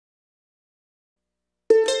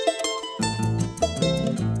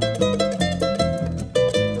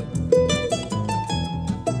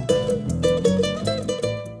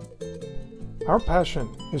Our passion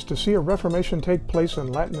is to see a Reformation take place in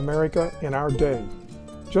Latin America in our day,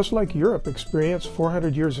 just like Europe experienced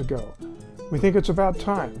 400 years ago. We think it's about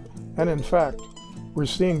time, and in fact, we're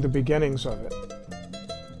seeing the beginnings of it.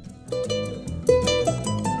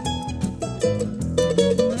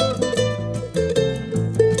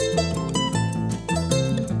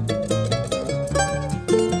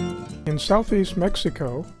 In southeast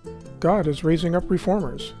Mexico, God is raising up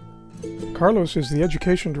reformers. Carlos is the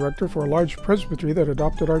education director for a large presbytery that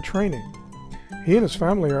adopted our training. He and his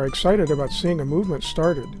family are excited about seeing a movement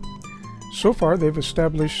started. So far, they've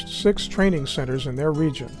established 6 training centers in their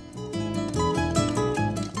region.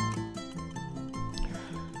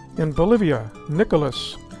 In Bolivia,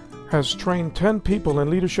 Nicholas has trained 10 people in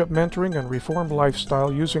leadership mentoring and reformed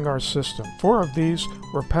lifestyle using our system. 4 of these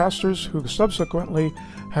were pastors who subsequently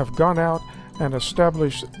have gone out and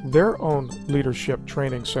established their own leadership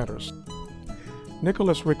training centers.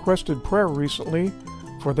 Nicholas requested prayer recently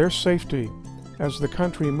for their safety as the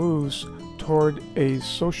country moves toward a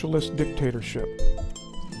socialist dictatorship.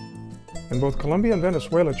 In both Colombia and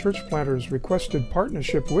Venezuela, church planters requested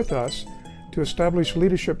partnership with us to establish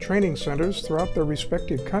leadership training centers throughout their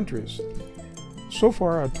respective countries. So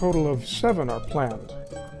far, a total of 7 are planned.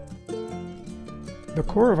 The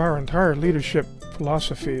core of our entire leadership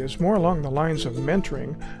philosophy is more along the lines of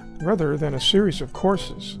mentoring rather than a series of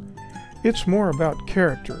courses. It's more about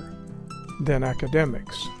character than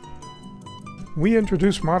academics. We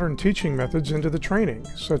introduce modern teaching methods into the training,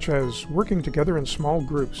 such as working together in small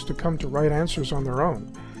groups to come to right answers on their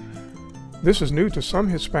own. This is new to some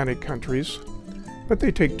Hispanic countries, but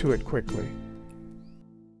they take to it quickly.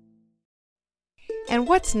 And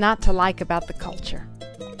what's not to like about the culture?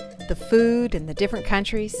 The food in the different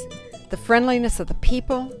countries, the friendliness of the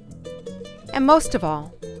people, and most of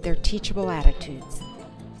all, their teachable attitudes.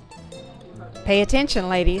 Pay attention,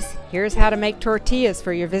 ladies. Here's how to make tortillas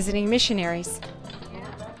for your visiting missionaries.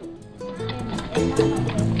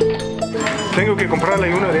 Tengo que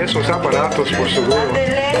comprarle uno de esos aparatos por seguro.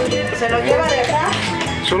 ¿Se lo lleva de acá?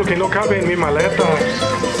 Solo que no cabe en mi maleta.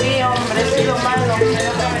 Sí, hombre, eso es lo malo.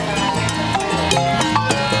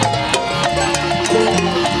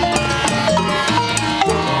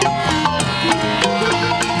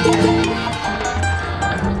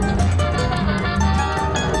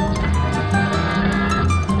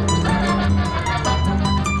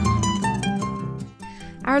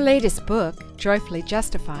 Our latest book, Joyfully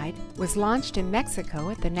Justified, was launched in Mexico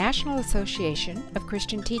at the National Association of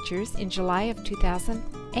Christian Teachers in July of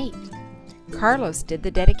 2008. Carlos did the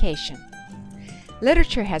dedication.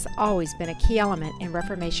 Literature has always been a key element in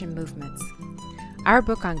Reformation movements. Our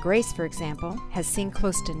book on grace, for example, has seen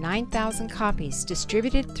close to 9,000 copies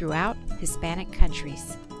distributed throughout Hispanic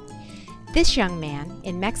countries. This young man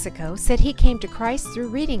in Mexico said he came to Christ through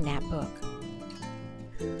reading that book.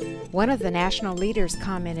 One of the national leaders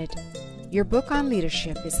commented, "Your book on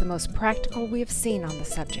leadership is the most practical we have seen on the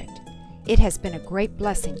subject. It has been a great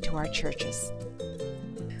blessing to our churches."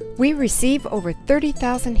 We receive over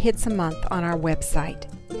 30,000 hits a month on our website.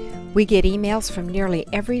 We get emails from nearly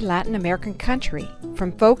every Latin American country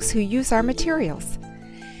from folks who use our materials.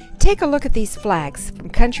 Take a look at these flags from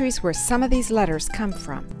countries where some of these letters come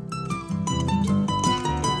from.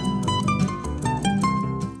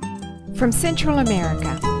 From Central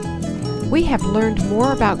America, we have learned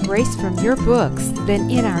more about grace from your books than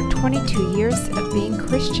in our 22 years of being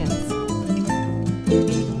Christians.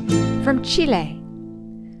 From Chile,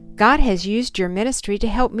 God has used your ministry to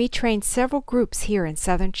help me train several groups here in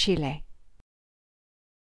southern Chile.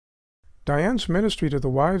 Dianne's ministry to the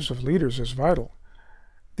wives of leaders is vital.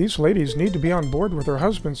 These ladies need to be on board with their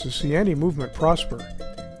husbands to see any movement prosper.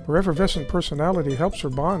 Her effervescent personality helps her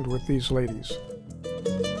bond with these ladies.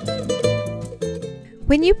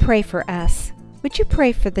 When you pray for us, would you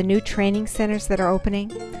pray for the new training centers that are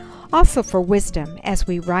opening? Also for wisdom as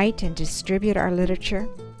we write and distribute our literature?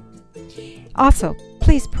 Also,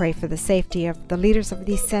 please pray for the safety of the leaders of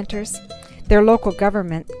these centers. Their local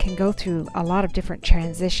government can go through a lot of different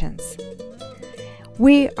transitions.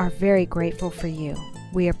 We are very grateful for you.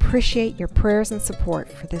 We appreciate your prayers and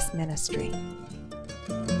support for this ministry.